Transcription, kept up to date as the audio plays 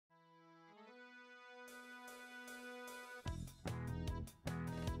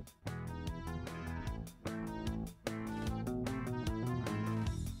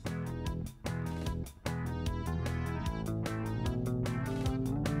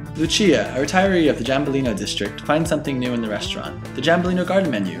Lucia, a retiree of the Giambellino district, finds something new in the restaurant. The Giambellino garden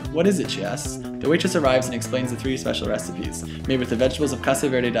menu. What is it, she asks. The waitress arrives and explains the 3 special recipes, made with the vegetables of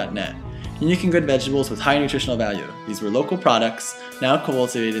cultivating.net. Unique and good vegetables with high nutritional value. These were local products, now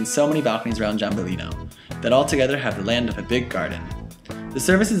cultivated in so many balconies around Giambellino, that all together have the land of a big garden. The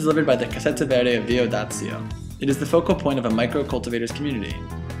service is delivered by the Casetta Verde of Via Dazio. It is the focal point of a micro-cultivators community.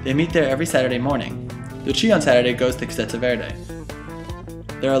 They meet there every Saturday morning. Lucia on Saturday goes to Casetta Verde.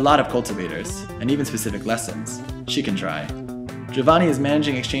 There are a lot of cultivators, and even specific lessons. She can try. Giovanni is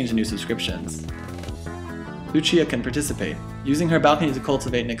managing exchange and new subscriptions. Lucia can participate, using her balcony to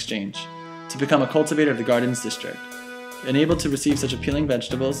cultivate and exchange, to become a cultivator of the gardens district. Enabled to receive such appealing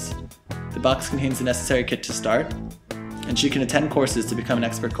vegetables, the box contains the necessary kit to start, and she can attend courses to become an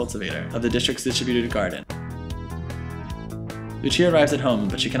expert cultivator of the district's distributed garden. Lucia arrives at home,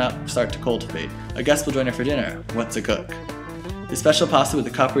 but she cannot start to cultivate. A guest will join her for dinner. What's a cook? The special pasta with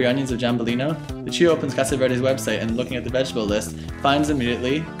the coppery onions of Giambellino. Lucia opens Casa Verde's website and, looking at the vegetable list, finds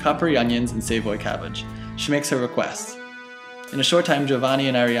immediately coppery onions and savoy cabbage. She makes her request. In a short time, Giovanni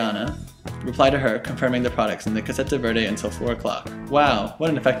and Ariana reply to her, confirming the products in the Casetta Verde until 4 o'clock. Wow, what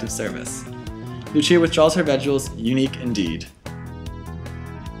an effective service. Lucia withdraws her vegetables, unique indeed.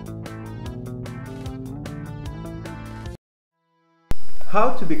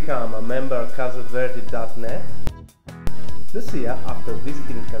 How to become a member of cultivating.net? Lucia, after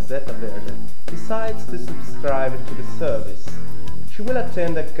visiting Casetta Verde, decides to subscribe to the service. She will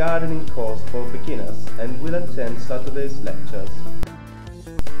attend a gardening course for beginners and will attend Saturday's lectures.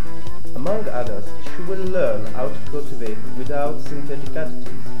 Among others, she will learn how to cultivate without synthetic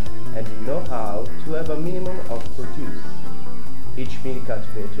additives and know how to have a minimum of produce. Each mini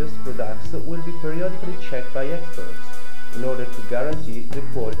cultivator's products will be periodically checked by experts in order to guarantee the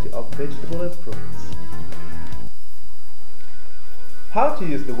quality of vegetable and fruits. How to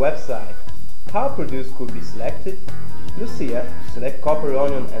use the website? How produce could be selected? Lucia, to select coppery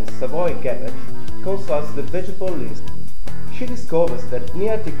onion and savoy cabbage, consults the vegetable list. She discovers that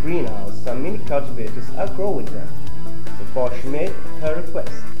near the greenhouse some mini cultivators are growing them. So far she made her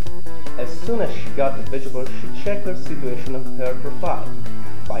request. As soon as she got the vegetable, she checked her situation on her profile.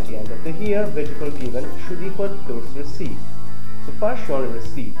 By the end of the year, vegetable given should equal those received. So far she only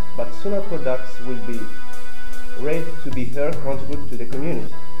received, but soon her products will be ready to be her contribute to the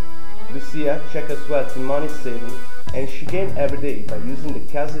community. Lucia checked as well the money saving, and she gained every day by using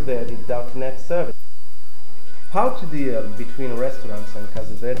the cultivating.net service. How to deal between restaurants and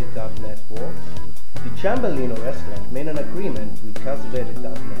cultivating.net works? The Giambellino restaurant made an agreement with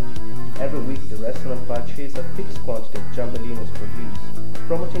cultivating.net. Every week the restaurant purchases a fixed quantity of Giambellino's produce,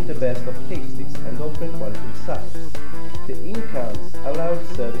 promoting the best of tastes and offering quality recipes. The incomes allow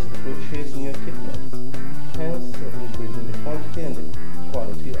the service to purchase new equipment, hence increasing the quantity and the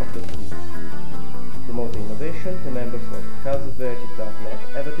quality of the produce. Promoting innovation, the members of cultivating.net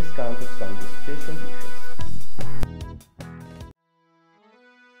have a discount of some visitation dishes.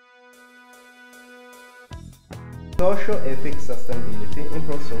 Social ethics sustainability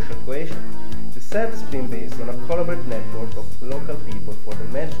improves social cohesion. The service being based on a collaborative network of local people for the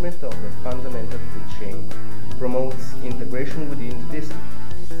management of the fundamental food chain promotes integration within the district.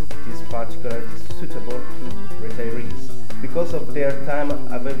 It is particularly suitable to retirees because of their time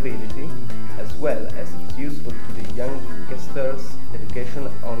availability, as well as it's useful to the youngsters' education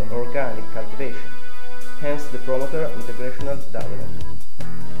on organic cultivation, hence the promoter integrational dialogue.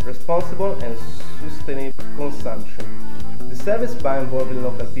 Responsible and sustainable consumption. The service by involving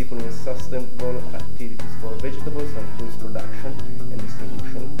local people in sustainable activities for vegetables and fruits production and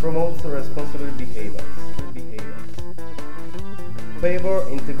distribution promotes responsible behaviors. Favor,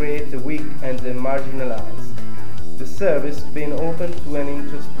 integrate the weak and the marginalized. The service, being open to an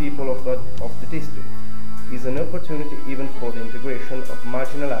interest people of the district, is an opportunity even for the integration of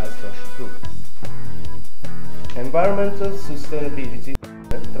marginalized social groups. Environmental sustainability.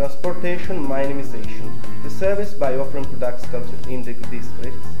 Transportation minimization. The service, by offering products in the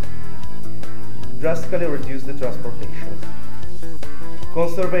districts, drastically reduce the transportation.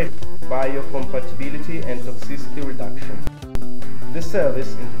 Conservation, biocompatibility and toxicity reduction. The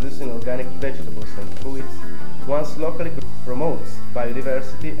service, introducing organic vegetables and fruits, once locally promotes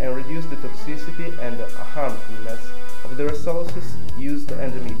biodiversity and reduces the toxicity and harmfulness of the resources used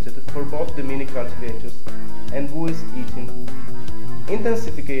and emitted for both the mini cultivators and who is eating.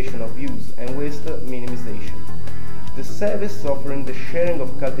 Intensification of use and waste minimization. The service, offering the sharing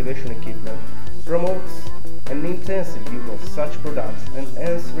of cultivation equipment, promotes an intensive use of such products and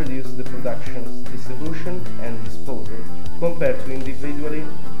hence reduces the production, distribution and disposal compared to individually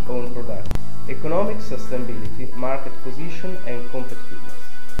owned products. Economic sustainability, market position and competitiveness.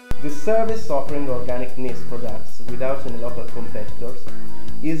 The service offering organic niche products without any local competitors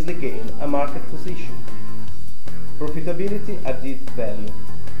easily gain a market position. Profitability added value.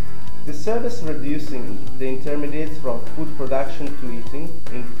 The service reducing the intermediates from food production to eating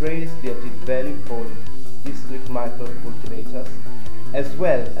increased the added value for district micro cultivators as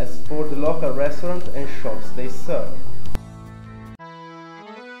well as for the local restaurant and shops they serve.